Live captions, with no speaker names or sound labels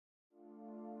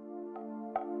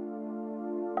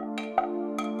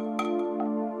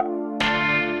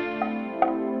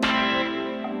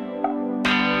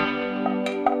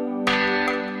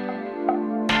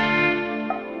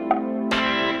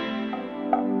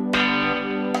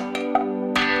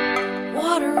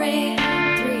it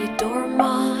through your door,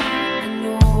 Mom. I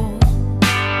know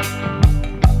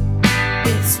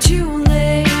it's too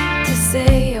late to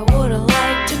say I would've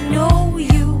liked to know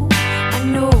you. I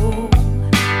know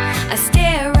I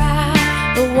stare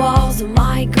at the walls of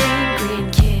my green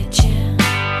kitchen.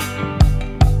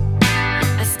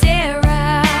 I stare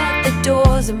at the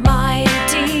doors of my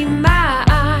empty mind.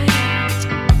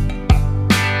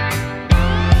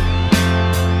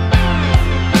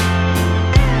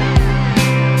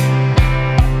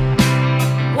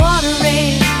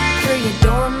 Watering through your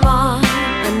door, Mom.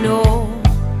 I know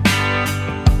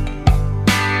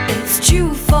it's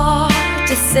too far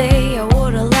to say I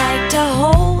would've liked to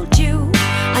hold you.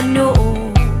 I know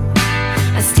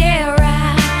I stare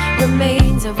at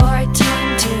remains of our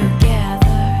time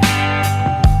together.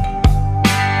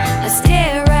 I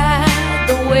stare at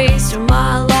the waste of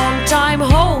my long time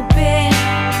hoping.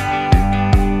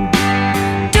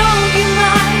 Don't you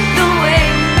like the way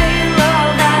we made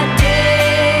love that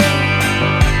day?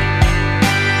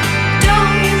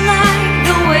 Don't you like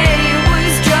the way it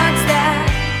was drugs that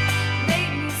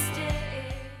made me stay?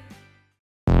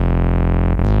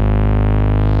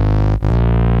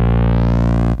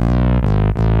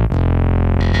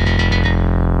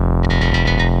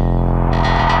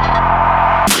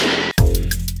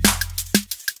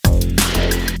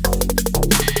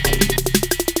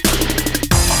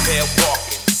 Bear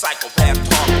walking, psychopath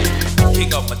talking,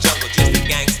 king of my jungle, just a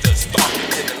gangster stalking,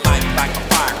 living life like a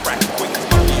firecracker, quick as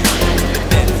my fuse. The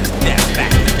death is death,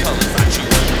 back the colors I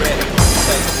choose. Red or blue,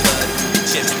 blood, it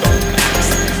just don't matter.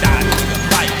 Some died in the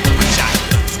life, my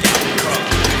shotgun, scattered drug.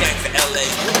 Gangs of LA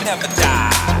will never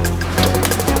die.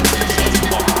 Just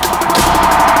walk.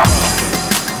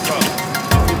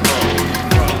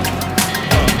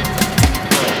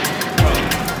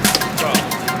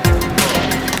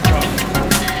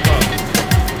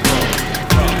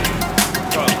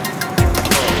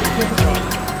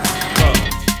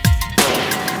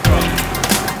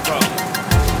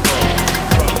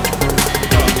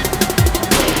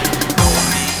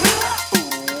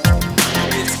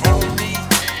 It's only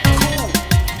cool.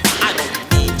 I don't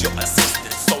need your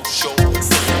assistance. Social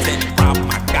assistance. Any problem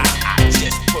I got, I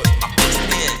just put my fist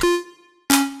in.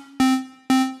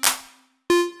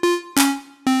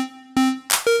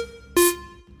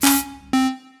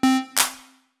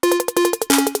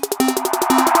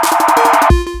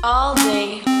 All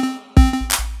day,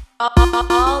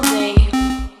 all day,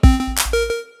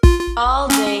 all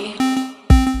day,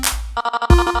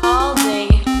 all day,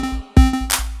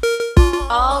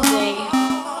 all day,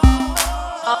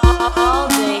 all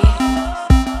day,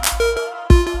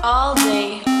 all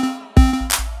day.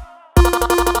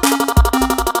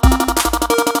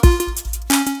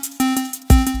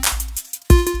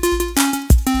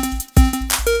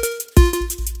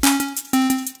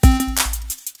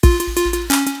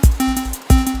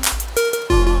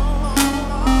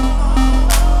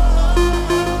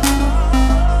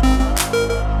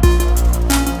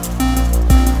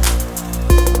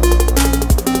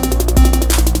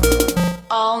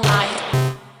 All night.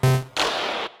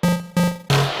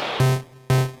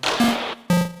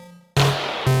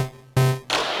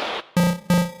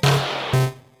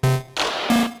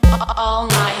 All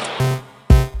night.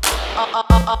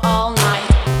 All night.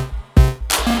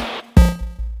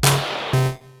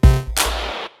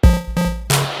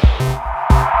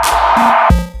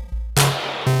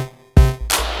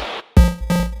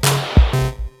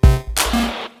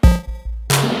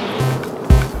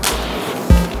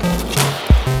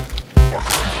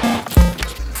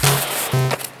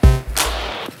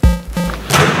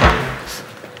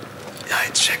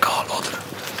 Jeg tjekker holdet.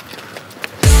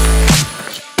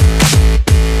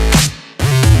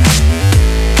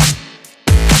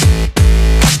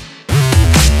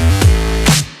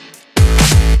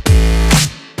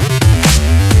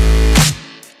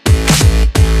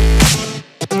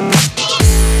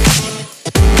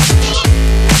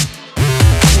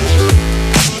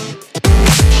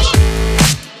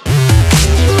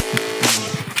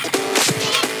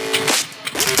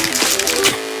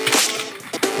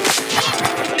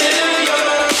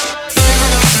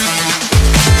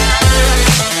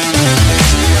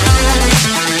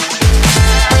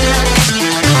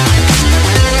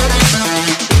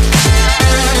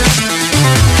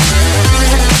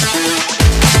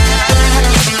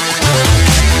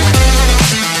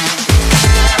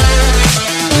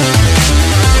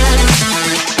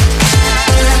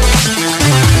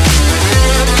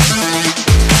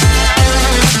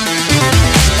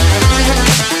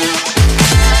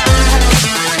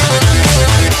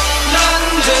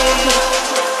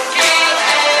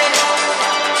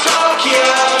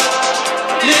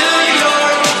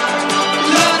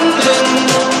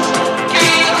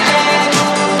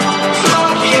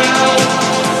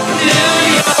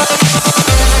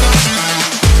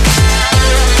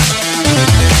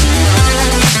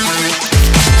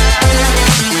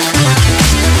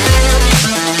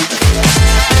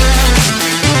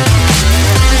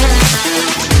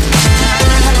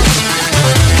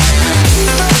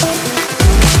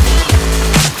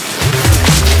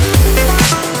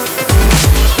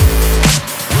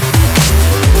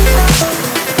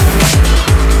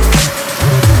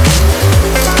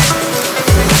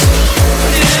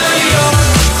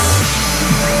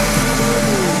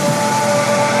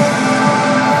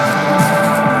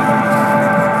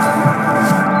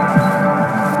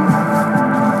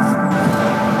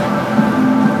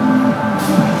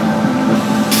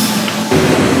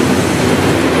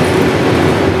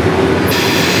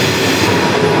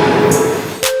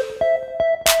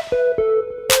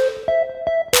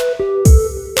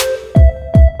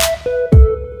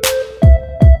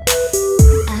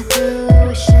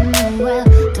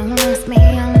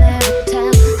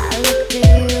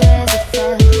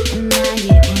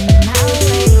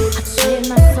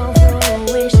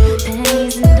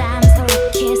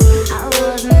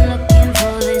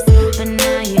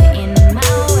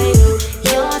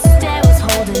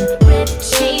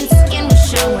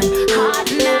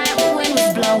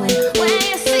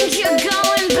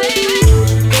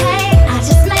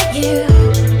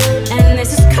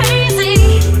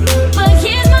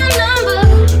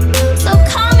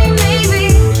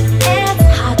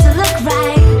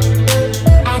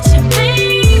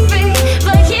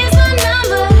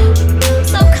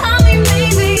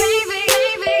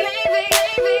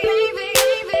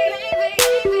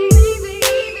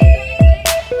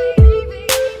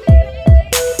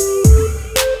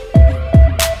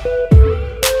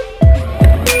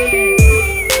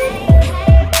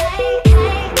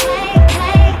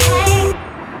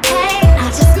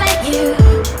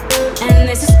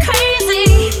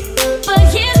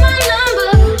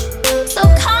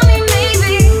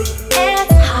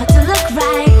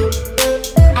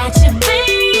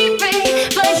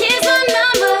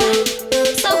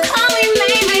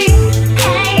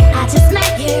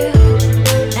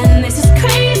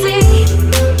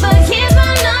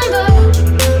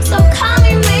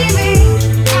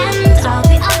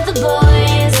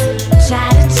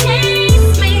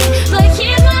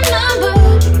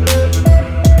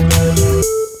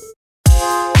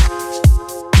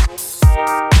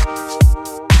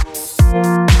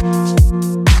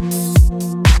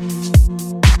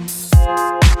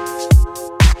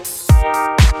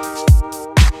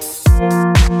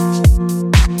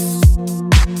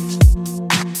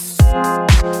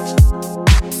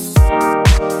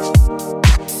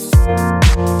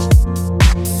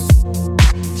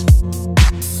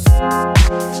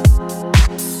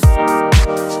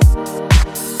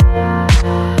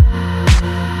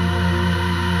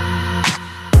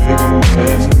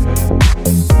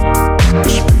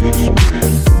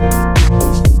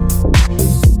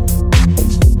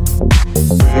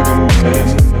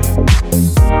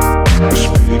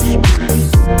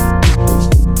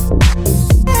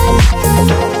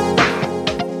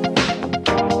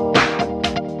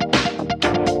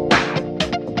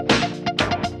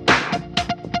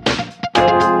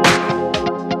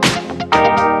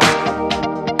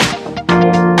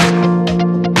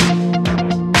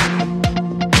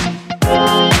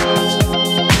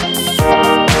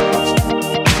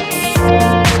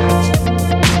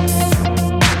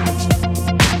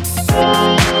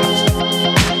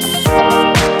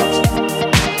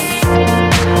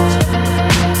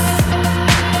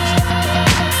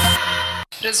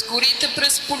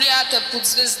 спулята под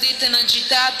звездите на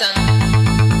джитата.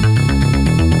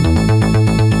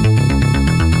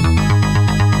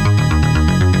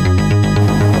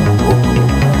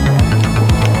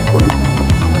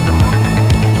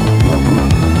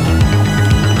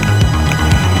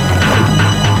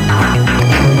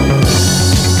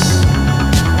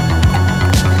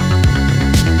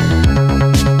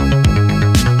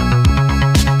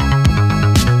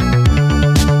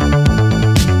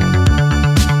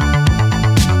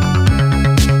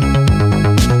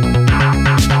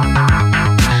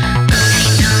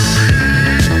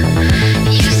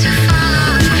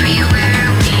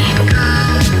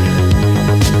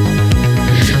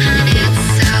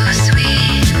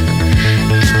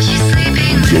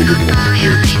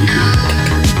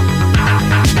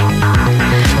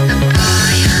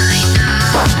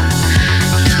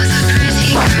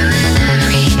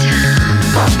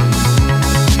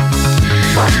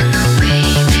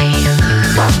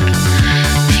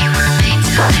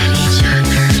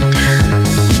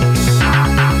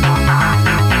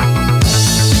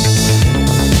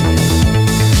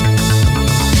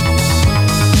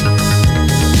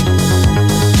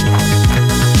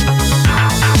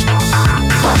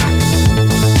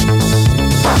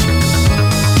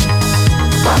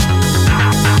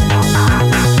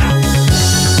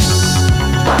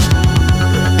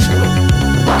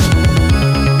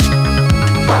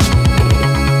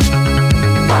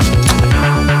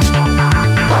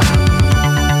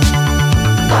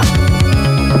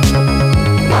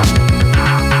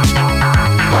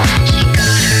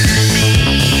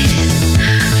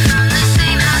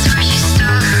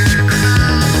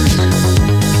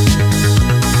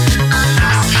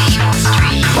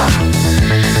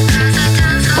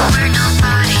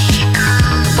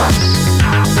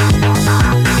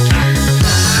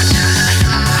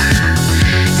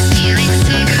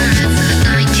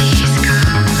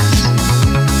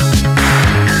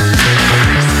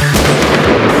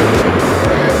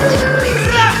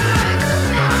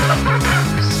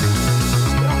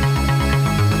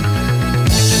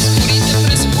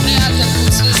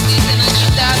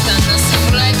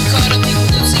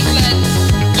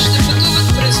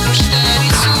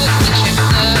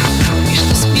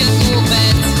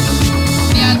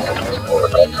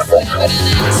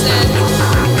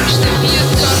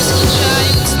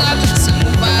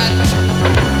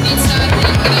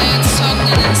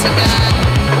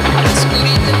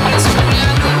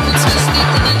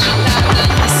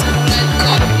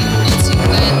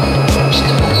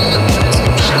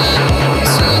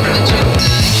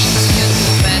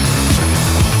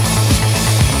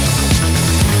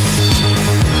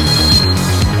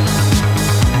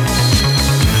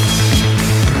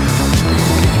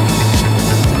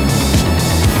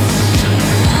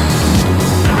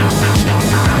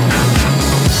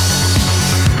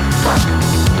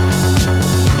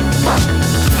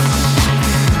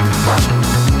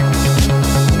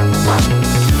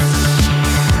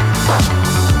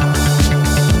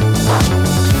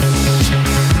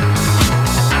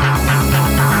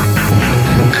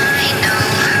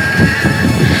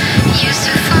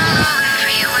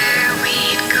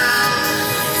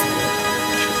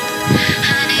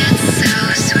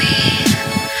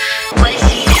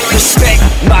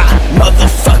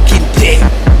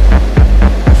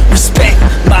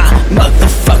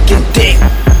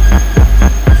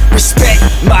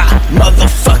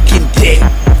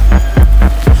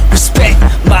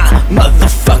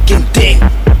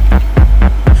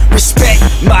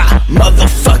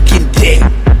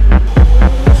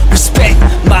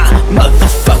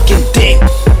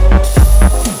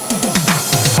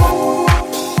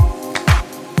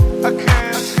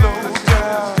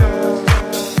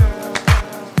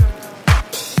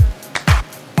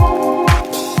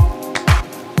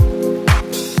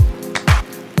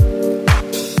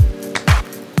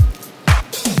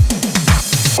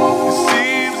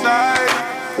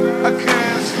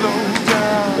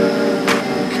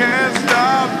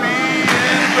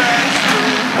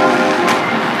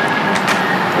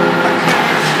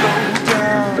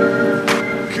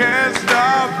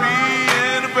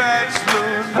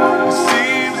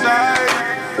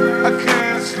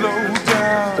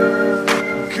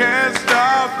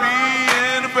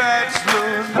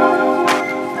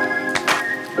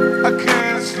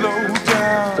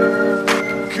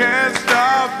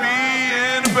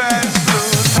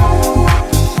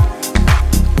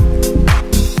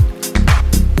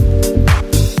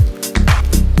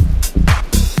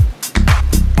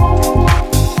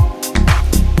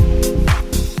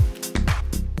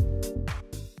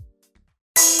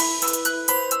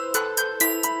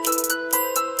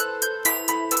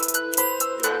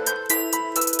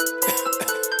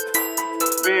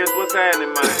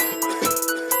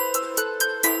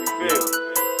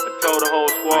 told the whole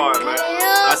squad, man.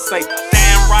 I say,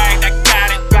 damn right, I got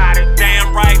it, got it.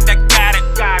 Damn right, I got it,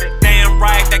 got it. Damn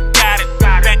right, I got it,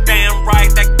 got it. Damn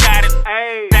right, I got it.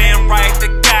 Hey. Damn right, I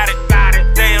got it, got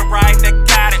it. Damn right, I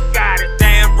got it, got it.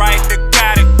 Damn right, I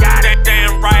got it, got it.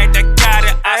 Damn right, I got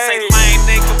it. I say, lame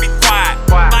nigga, be quiet.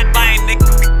 Lame nigga,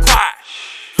 be quiet.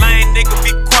 Lame nigga,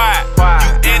 be quiet.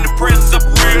 You in the presence of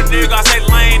a real nigga. I say,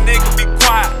 lame nigga, be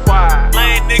quiet.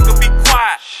 Lame nigga, be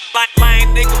quiet.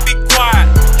 Lame nigga, be quiet.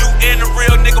 You in the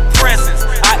real nigga presence.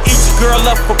 I eat your girl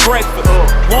up for breakfast.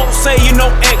 Won't say you no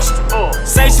extra.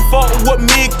 Say she fuckin' with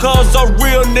me cause a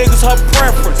real nigga's her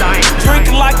preference.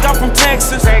 Drinking like I'm from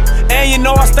Texas. And you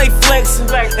know I stay flexing.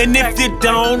 And if you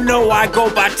don't know, I go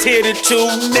by 10 and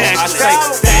 2 next. I say,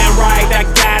 damn right, I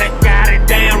got it.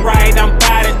 Damn right, I'm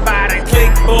bout it.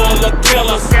 Click full of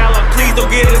killers. Please don't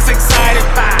get us excited.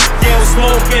 Yeah, we're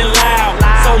smoking loud.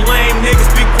 So lame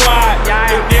niggas be quiet.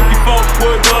 And if you fuck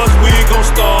with us, we gon'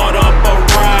 start up a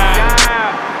ride.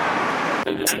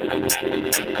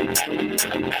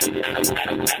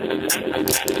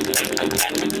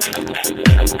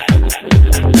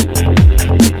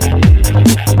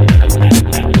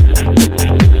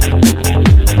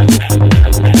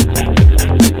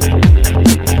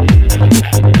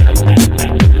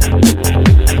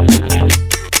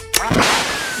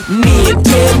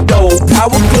 Nintendo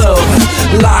Power Glove,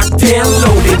 locked and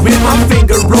loaded with my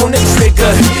finger on the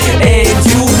trigger. And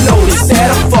you notice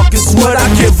that I fuck is what I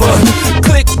give her.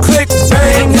 Click, click,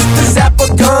 bang, it's the Zapper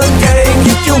Gun Gang.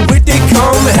 If you're with it,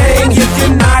 come hang. If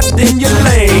you're not, then you're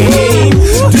lame.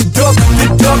 The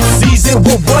duck season,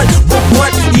 but what?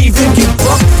 Even get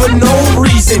bucked for no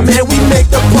reason. Man, we make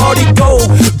the party go.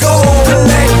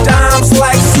 Collect dimes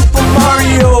like Super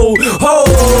Mario.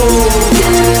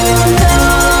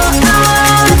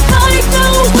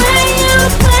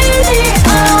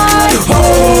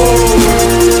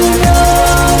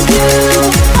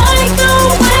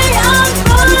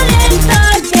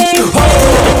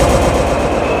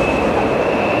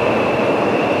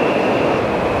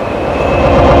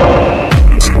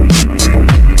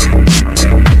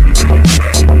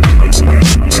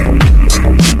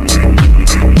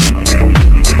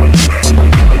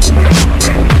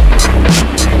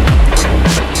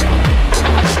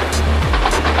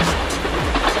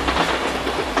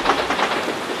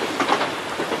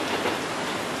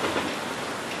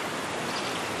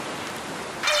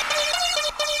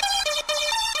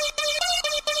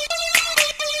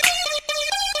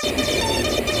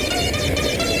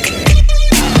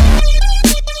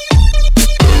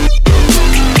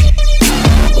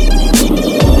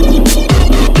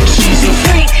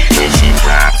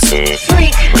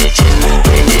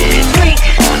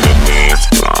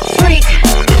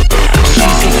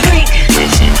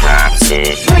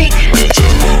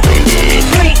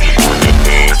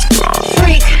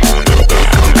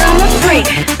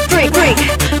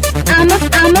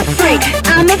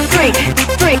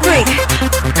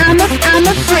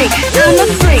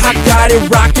 I got it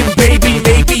rockin', baby,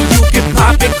 maybe you can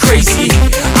pop it crazy.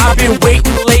 I've been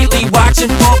waiting lately, watching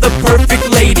for the perfect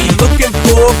lady. Looking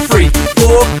for a freak,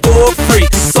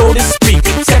 so to speak.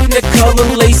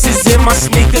 Technicolor laces in my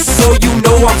sneakers, so you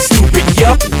know I'm stupid.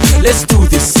 Yup, let's do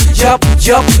this. Yup,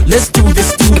 let's do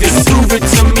this. Prove it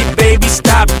to me, baby,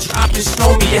 stop, drop and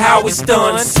show me how it's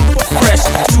done. Super fresh,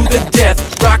 to the death,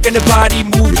 rockin' the body,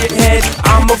 move your head.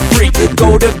 I'm a freak,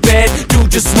 go to bed, do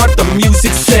just what the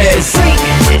music says. Freak,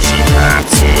 freak, freak,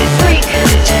 freak, freak,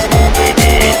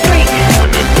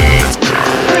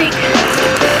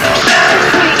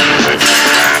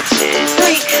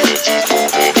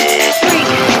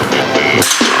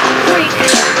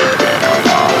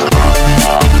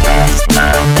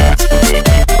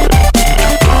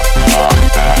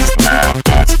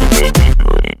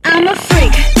 I'm a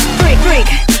freak, freak, freak.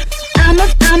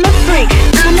 I'm a freak,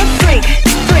 I'm a freak,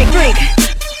 freak, freak.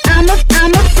 I'm a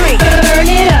freak. Burn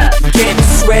it up. Getting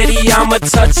sweaty, I'ma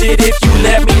touch it if you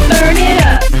let me. Burn it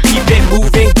up. Keep it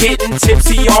moving, getting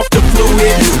tipsy off the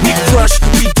fluid. We crush,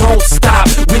 we don't stop.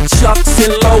 With chucks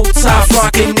and low tops,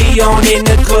 rocking neon in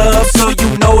the club, so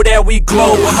you know that we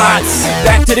glow hot.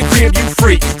 Back to the crib, you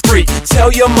freak.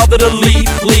 Tell your mother to leave.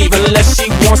 Unless she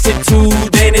wants it to,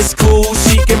 then it's cool.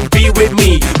 She can be with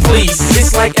me, please.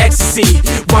 It's like ecstasy.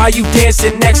 Why you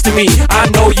dancing next to me? I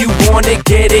know you wanna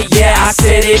get it. Yeah, I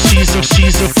said it. She's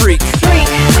a freak. Freak,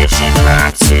 freak,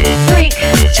 freak, freak,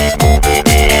 freak,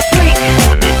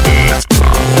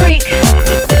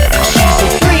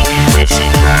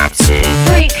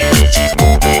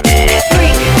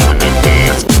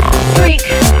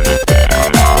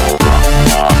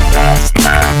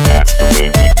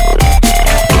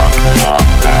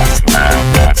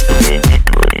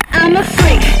 I'm a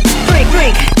freak,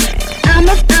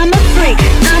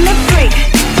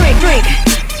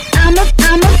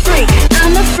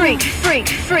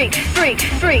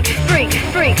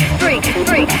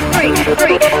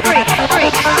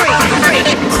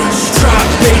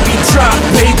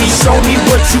 show me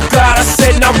what you got. I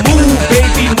said now move,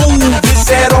 baby, move. Is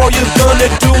that all you're gonna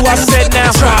do? I said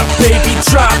now drop,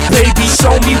 baby,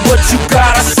 show me what you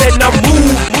got. I said now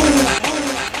move, move.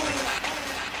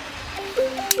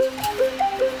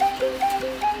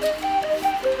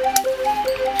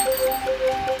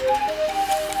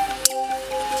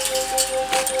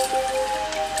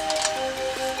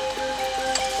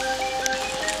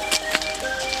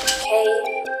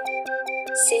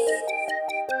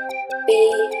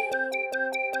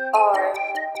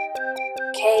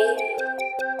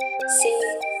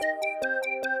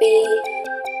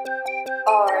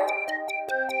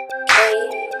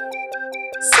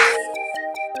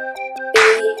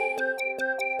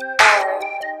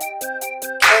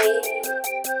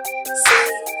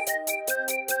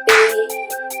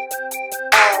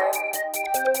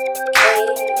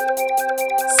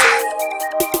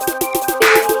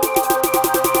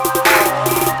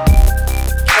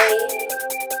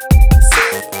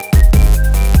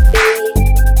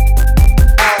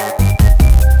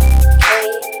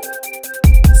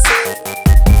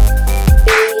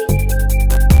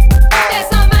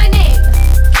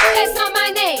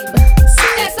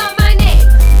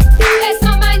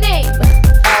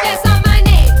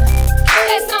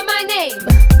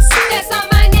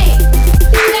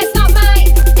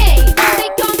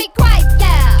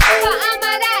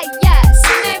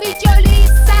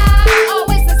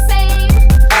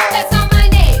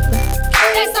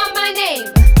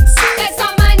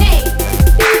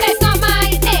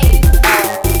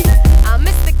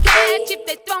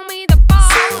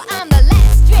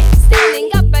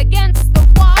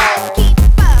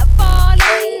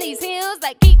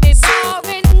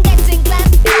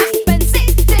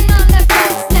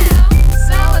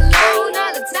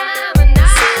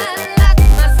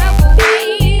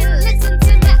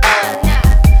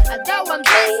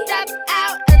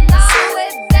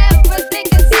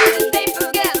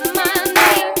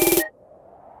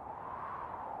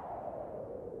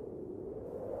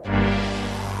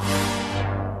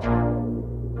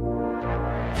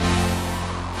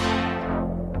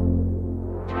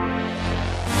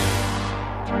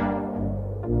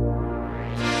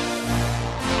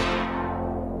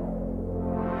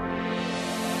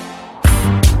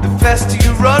 faster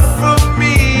you run from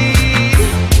me,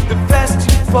 the faster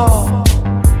you fall.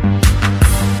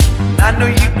 I know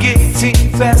you're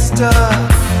getting faster,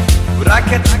 but I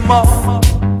catch them all.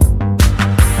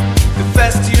 The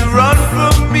faster you run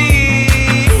from me,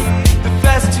 the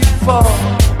faster you fall.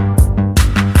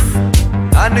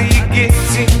 I know you're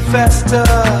getting faster,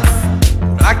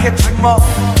 but I catch them all.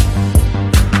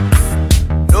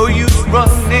 No use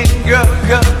running, girl,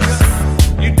 'cause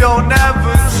you don't have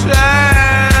a chance.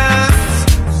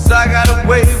 'Cause I got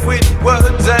away with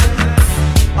words and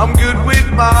I'm good with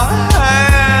my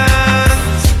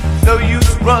hands. No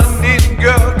use running,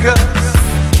 girl, 'cause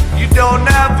you don't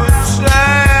have a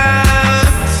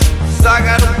chance. 'Cause I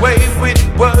got away with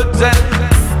words and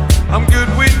I'm good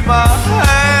with my hands.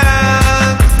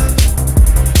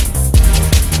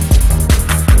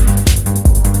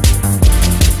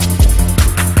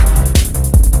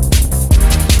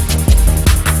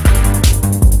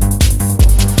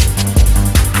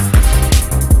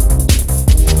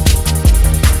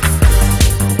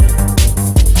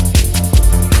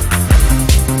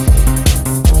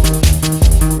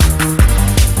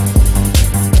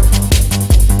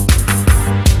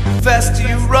 The faster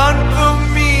you run from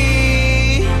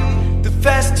me, the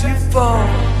faster you fall.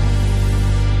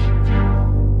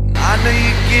 I know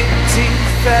you're getting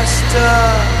faster,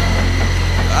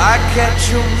 I catch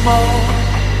you more.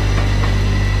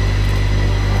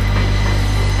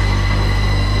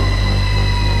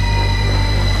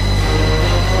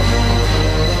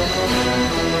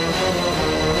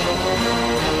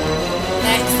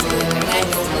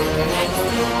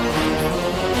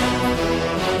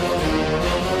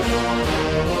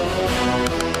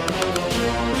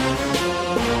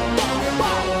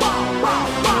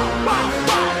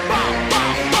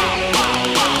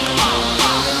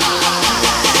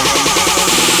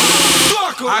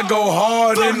 I go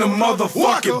hard in the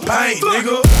motherfucking paint,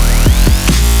 nigga.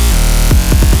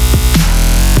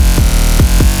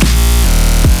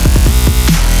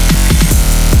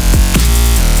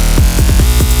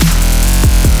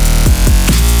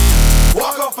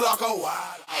 Walk up, Flocko,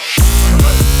 wide.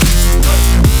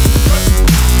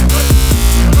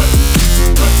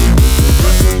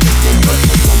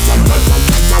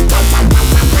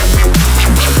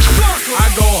 I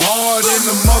go hard in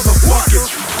the motherfucking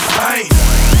paint.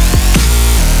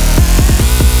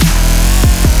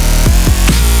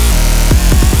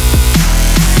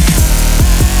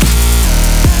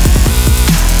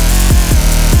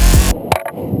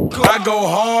 I go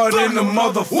hard in the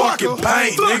motherfucking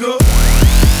paint, nigga.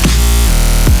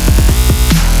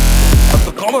 Hat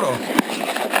die Kamera?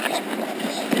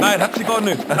 Nein, hat sie gar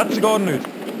nicht. Er hat sie gar nicht.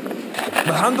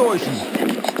 Wir haben unsere.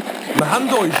 Wir haben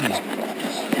unsere.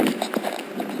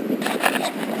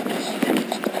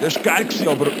 Das war geil,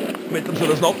 aber mit dem so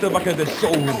einem Schnappterbacken, das ist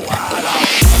so...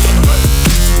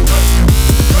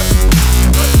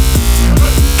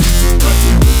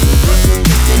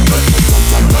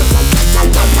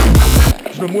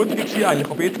 Das war mutig eigentlich,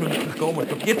 aber jetzt muss ich wirklich gehen, Mann.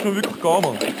 Jetzt muss ich wirklich gehen,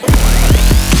 Mann.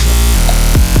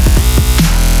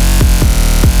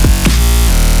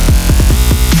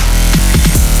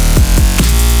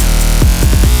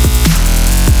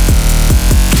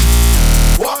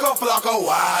 Walk off like a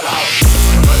wild out.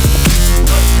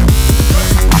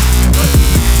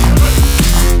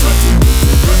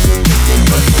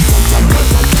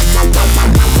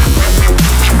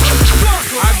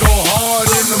 I go hard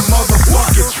in the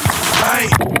motherfucking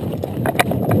paint.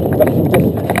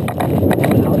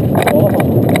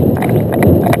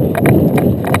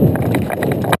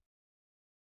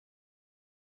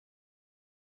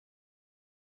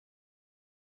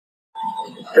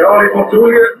 Ja, die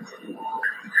Patrouille,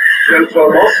 die haben zwar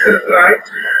Masken getragen,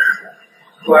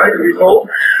 Kleider wie voll.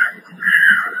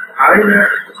 Eine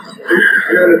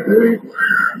grüne Pulli,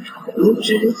 Blue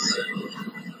Jeans,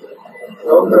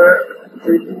 der andere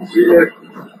wie eine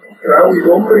graue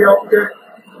Bomberjacke,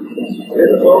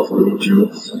 ebenfalls Blue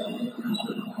Jeans.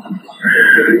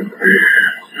 Der dritte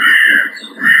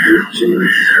Blue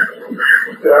Jeans,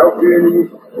 grau-grüne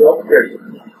Jacke.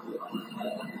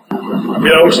 Wie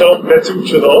lange steht der Zug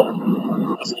schon da?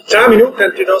 Also in 10 Minuten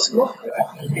haben die das gemacht.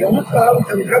 Die Anfragen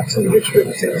haben gerade zum Mitspiel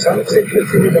gesehen, das haben wir gesehen, dass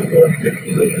sie wieder vorstellen.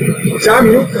 In 10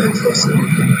 Minuten haben sie das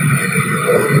gemacht.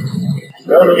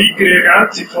 Ja, noch weitere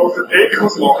Ergänzung von den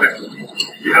Dekos machen.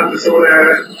 Die haben so eine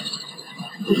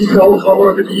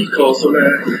Digitalkamera dabei gehabt, so eine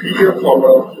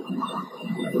Videokamera.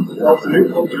 Die haben sie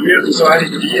nicht kontrolliert, und so eine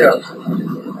dabei hat.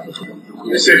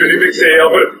 Das haben wir nicht mehr gesehen,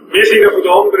 aber wir sind ja von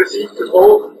der anderen Seite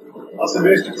gekommen. Also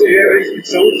müsste jetzt eher Richtung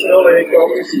Zustände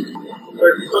gegangen sein.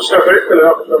 Das ist auch Viertel,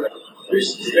 aber dann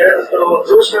wüsste ich, wer da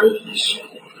zuständig ist.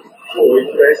 Oh, ich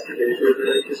weiss nicht,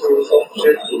 über so eine Sache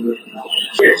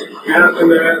beschäftigt. Wir haben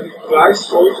einen Gleis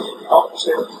 5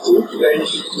 abgestellten Zug, der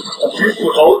ist am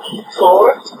 5:30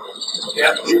 gefahren. Wir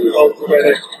haben es innerhalb von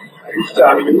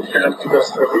 15 Minuten haben wir das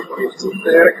Graffiti im Zug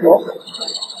daher gemacht.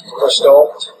 Da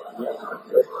steht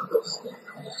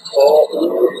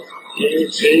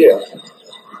A-U-G-T.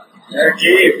 Ja, G,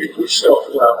 wie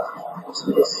Buchstaben, glaube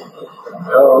ich.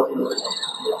 Ja.